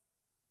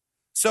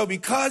 So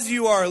because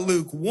you are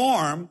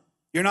lukewarm,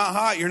 you're not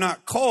hot, you're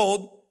not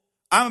cold,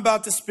 I'm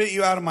about to spit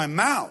you out of my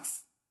mouth.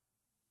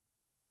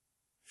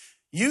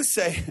 You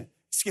say,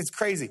 this gets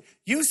crazy.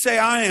 You say,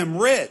 I am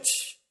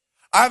rich.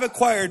 I've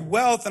acquired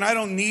wealth and I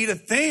don't need a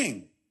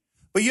thing.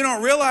 But you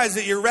don't realize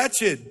that you're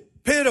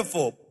wretched,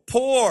 pitiful,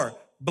 poor,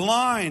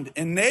 blind,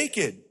 and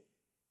naked.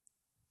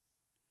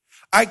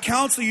 I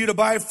counsel you to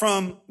buy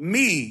from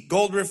me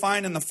gold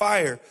refined in the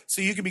fire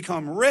so you can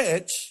become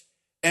rich,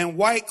 and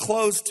white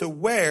clothes to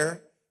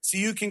wear so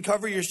you can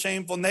cover your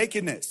shameful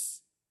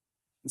nakedness,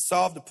 and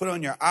salve to put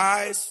on your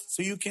eyes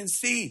so you can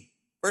see.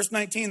 Verse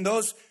 19,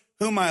 those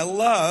whom I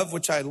love,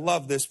 which I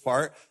love this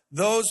part,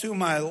 those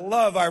whom I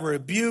love I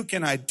rebuke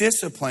and I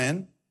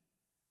discipline.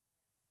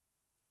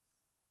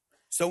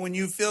 So when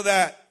you feel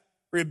that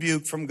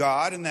rebuke from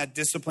God and that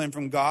discipline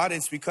from God,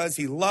 it's because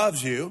he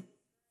loves you,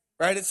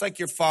 right? It's like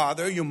your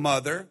father, your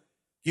mother,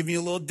 giving you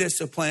a little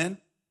discipline.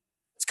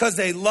 It's because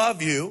they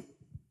love you.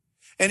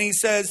 And he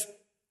says,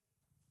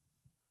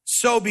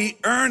 so be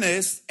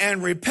earnest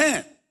and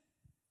repent.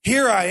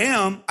 Here I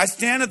am. I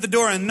stand at the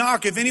door and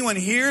knock. If anyone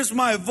hears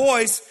my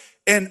voice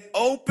and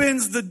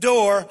opens the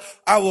door,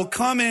 I will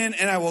come in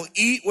and I will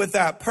eat with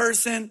that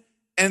person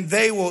and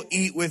they will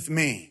eat with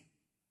me.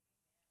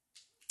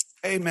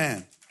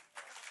 Amen.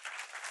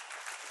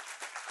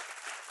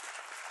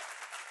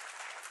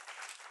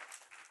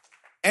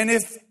 And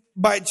if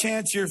by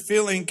chance you're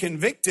feeling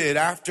convicted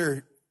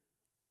after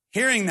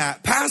hearing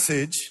that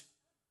passage,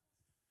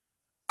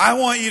 I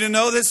want you to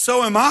know that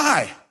so am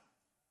I.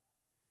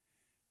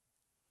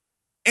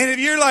 And if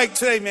you're like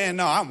today, man,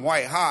 no, I'm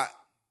white hot,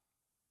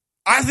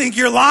 I think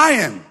you're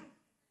lying.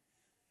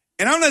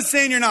 And I'm not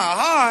saying you're not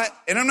hot,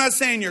 and I'm not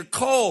saying you're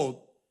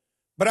cold,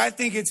 but I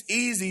think it's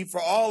easy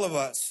for all of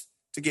us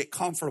to get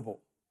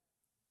comfortable.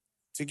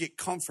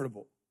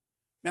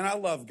 Man, I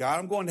love God.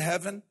 I'm going to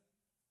heaven.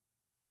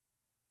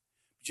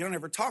 But you don't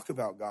ever talk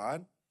about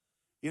God.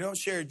 You don't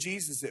share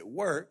Jesus at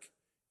work.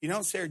 You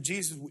don't share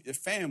Jesus with your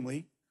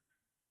family.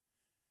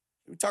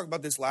 We talked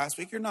about this last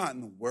week. You're not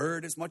in the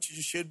Word as much as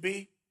you should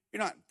be.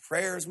 You're not in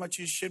prayer as much as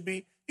you should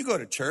be. You go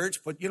to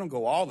church, but you don't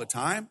go all the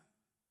time.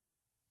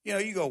 You know,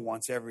 you go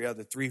once every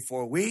other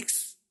 3-4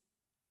 weeks.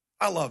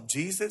 I love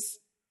Jesus.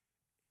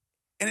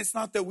 And it's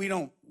not that we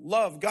don't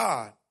love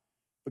God,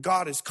 but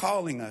God is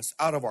calling us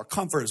out of our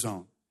comfort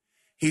zone.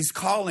 He's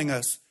calling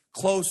us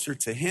closer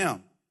to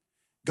him.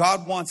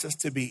 God wants us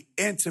to be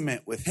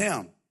intimate with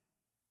him,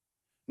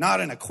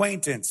 not an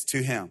acquaintance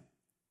to him.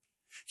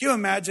 Can you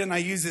imagine, I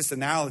used this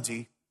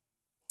analogy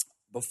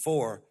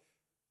before,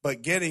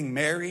 but getting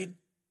married,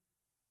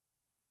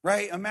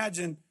 right?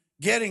 Imagine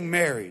getting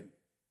married.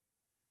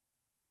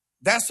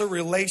 That's a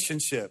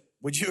relationship.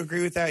 Would you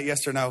agree with that?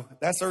 Yes or no?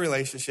 That's a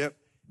relationship.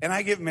 And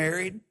I get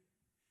married,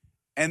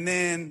 and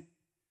then,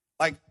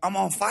 like, I'm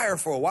on fire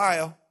for a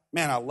while.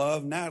 Man, I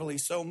love Natalie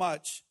so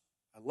much.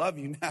 I love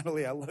you,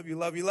 Natalie. I love you,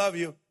 love you, love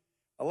you.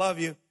 I love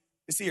you.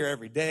 I see her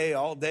every day,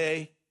 all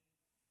day.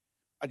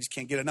 I just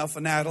can't get enough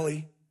of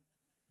Natalie.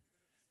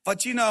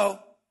 But you know,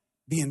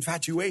 the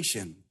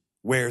infatuation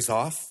wears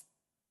off.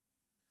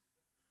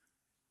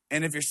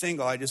 And if you're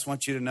single, I just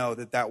want you to know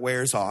that that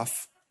wears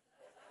off.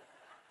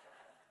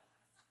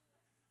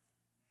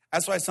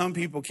 That's why some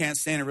people can't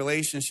stay in a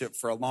relationship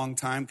for a long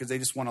time, because they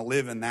just want to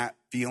live in that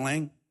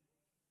feeling.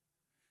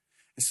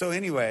 And so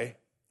anyway,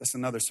 that's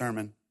another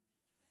sermon.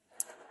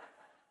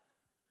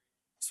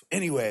 So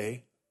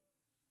anyways,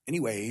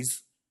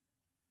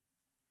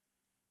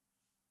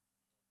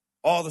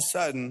 all of a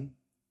sudden,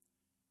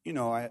 you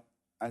know, I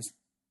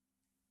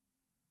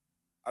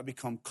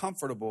become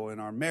comfortable in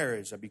our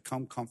marriage. I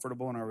become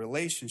comfortable in our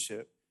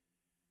relationship.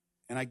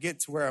 And I get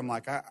to where I'm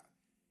like,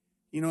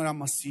 you know what, I'm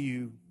going to see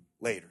you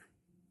later.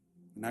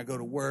 And I go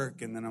to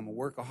work, and then I'm a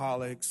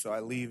workaholic, so I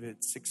leave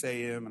at 6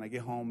 a.m. and I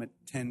get home at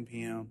 10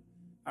 p.m.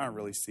 I don't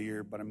really see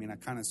her, but I mean, I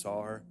kind of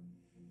saw her.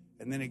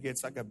 And then it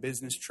gets like a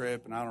business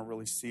trip, and I don't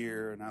really see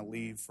her, and I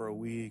leave for a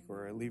week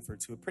or I leave for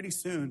 2. Pretty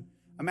soon,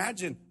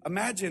 imagine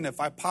if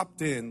I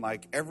popped in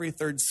like every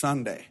third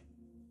Sunday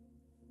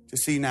to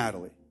see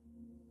Natalie.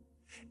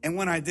 And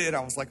when I did,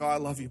 I was like, oh, I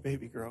love you,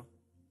 baby girl.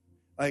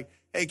 Like,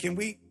 hey, can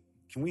we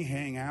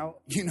hang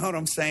out? You know what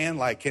I'm saying?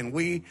 Like, can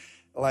we,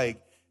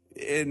 like,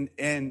 and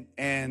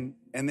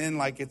then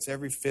like it's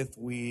every 5th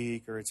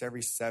week or it's every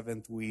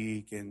 7th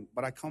week,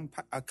 but I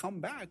come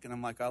back and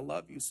I'm like, I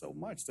love you so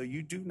much. So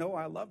you do know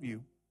I love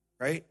you,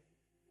 right?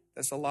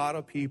 That's a lot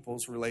of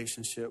people's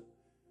relationship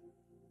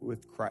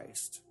with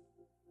Christ.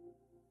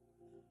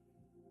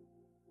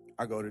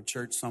 I go to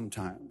church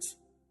sometimes,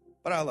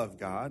 but I love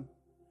God.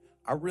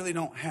 I really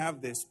don't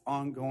have this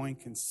ongoing,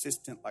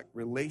 consistent like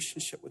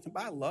relationship with him,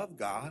 but I love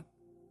God.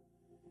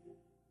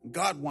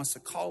 God wants to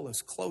call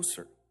us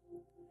closer.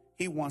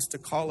 He wants to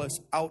call us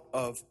out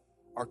of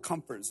our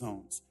comfort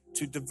zones,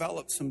 to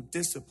develop some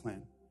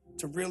discipline,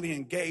 to really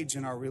engage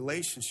in our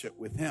relationship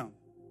with him,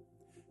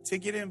 to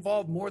get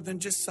involved more than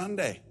just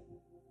Sunday.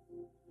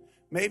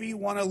 Maybe you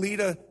want to lead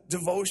a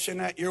devotion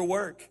at your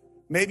work.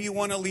 Maybe you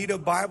want to lead a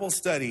Bible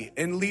study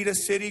and lead a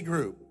city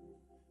group.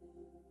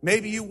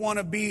 Maybe you want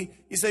to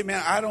you say,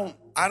 man, I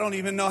don't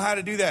even know how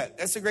to do that.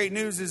 That's the great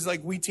news is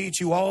like we teach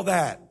you all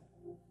that.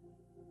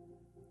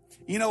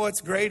 You know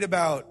what's great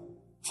about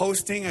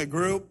hosting a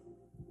group?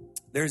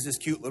 There's this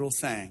cute little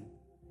saying,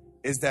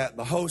 is that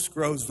the host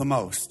grows the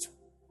most.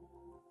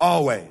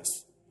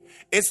 Always.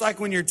 It's like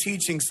when you're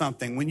teaching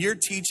something. When you're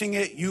teaching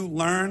it, you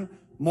learn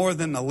more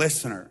than the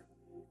listener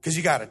because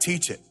you got to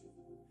teach it.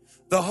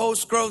 The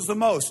host grows the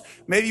most.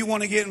 Maybe you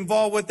want to get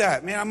involved with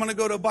that. Man, I'm going to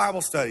go to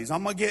Bible studies.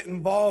 I'm going to get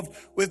involved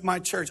with my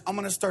church. I'm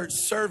going to start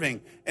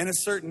serving in a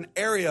certain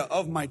area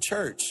of my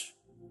church.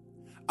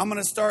 I'm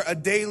going to start a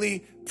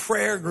daily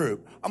prayer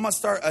group. I'm going to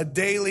start a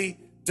daily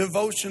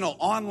devotional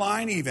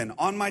online, even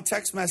on my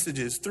text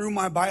messages, through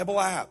my Bible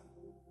app.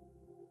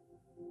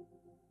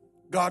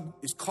 God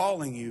is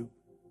calling you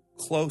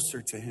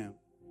closer to him.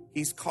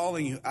 He's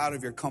calling you out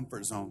of your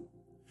comfort zone.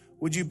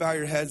 Would you bow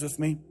your heads with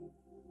me?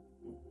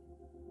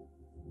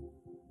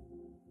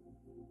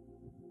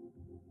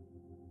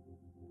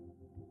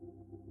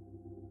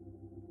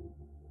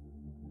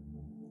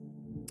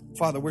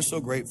 Father, we're so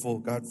grateful,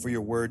 God, for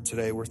your word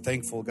today. We're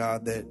thankful,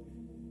 God, that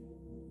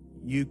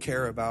you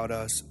care about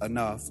us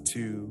enough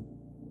to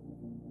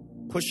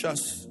push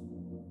us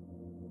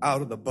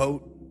out of the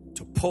boat,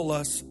 to pull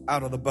us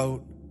out of the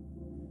boat.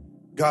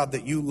 God,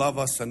 that you love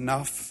us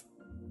enough,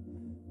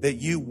 that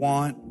you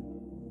want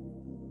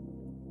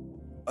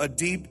a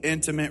deep,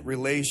 intimate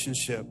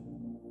relationship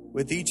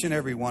with each and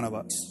every one of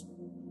us.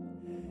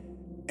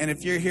 And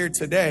if you're here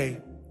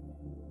today,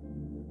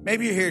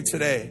 maybe you're here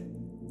today,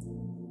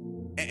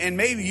 and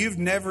maybe you've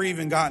never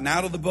even gotten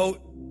out of the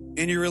boat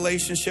in your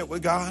relationship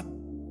with God.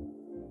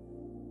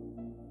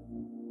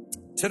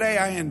 Today,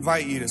 I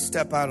invite you to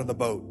step out of the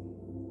boat.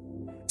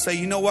 Say,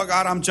 you know what,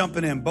 God, I'm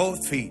jumping in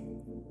both feet.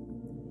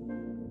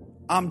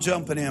 I'm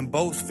jumping in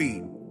both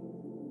feet.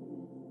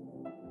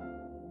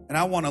 And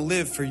I want to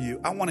live for you.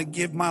 I want to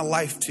give my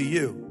life to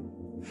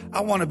you.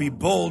 I want to be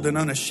bold and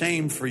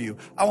unashamed for you.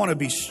 I want to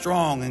be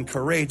strong and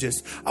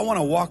courageous. I want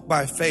to walk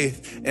by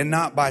faith and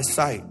not by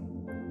sight.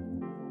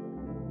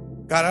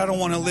 God, I don't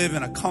want to live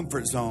in a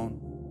comfort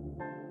zone.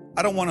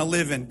 I don't want to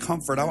live in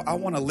comfort. I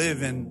want to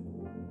live in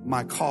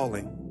my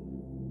calling.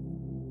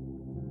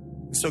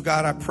 So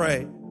God, I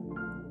pray,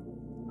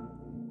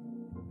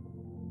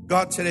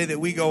 God, today that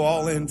we go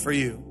all in for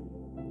you.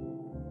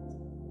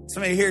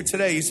 Somebody here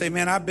today, you say,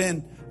 man, I've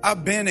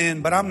been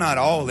in, but I'm not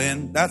all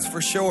in. That's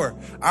for sure.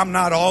 I'm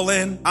not all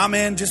in. I'm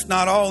in, just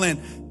not all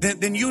in.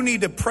 Then you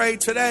need to pray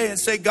today and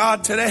say,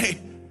 God, today,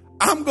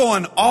 I'm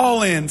going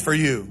all in for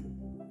you.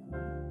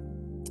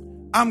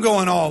 I'm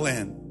going all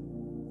in.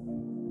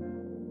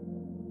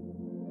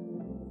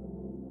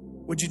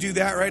 Would you do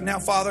that right now,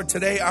 Father?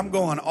 Today, I'm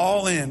going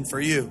all in for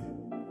you.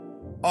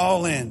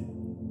 All in.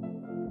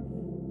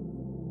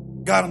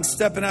 God, I'm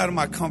stepping out of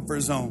my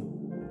comfort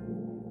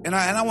zone. And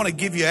I want to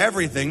give you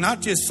everything, not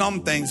just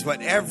some things,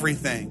 but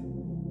everything.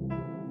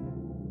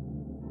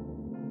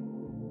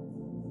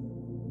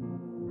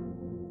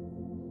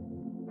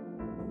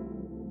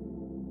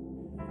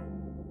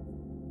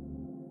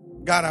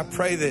 God, I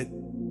pray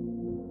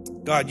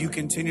that, God, you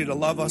continue to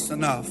love us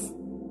enough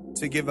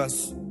to give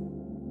us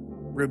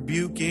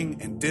rebuking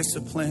and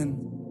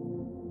discipline.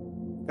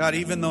 God,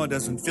 even though it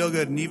doesn't feel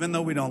good and even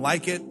though we don't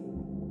like it,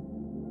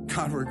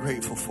 God, we're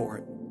grateful for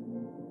it.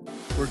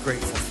 We're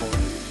grateful for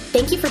it.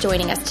 Thank you for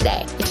joining us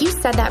today. If you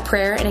said that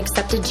prayer and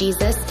accepted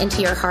Jesus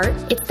into your heart,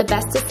 it's the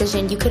best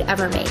decision you could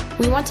ever make.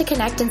 We want to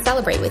connect and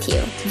celebrate with you.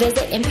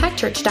 Visit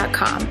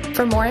impactchurch.com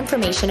for more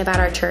information about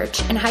our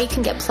church and how you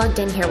can get plugged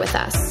in here with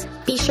us.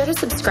 Be sure to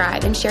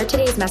subscribe and share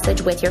today's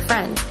message with your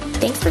friends.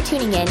 Thanks for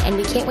tuning in, and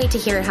we can't wait to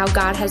hear how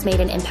God has made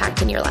an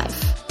impact in your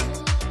life.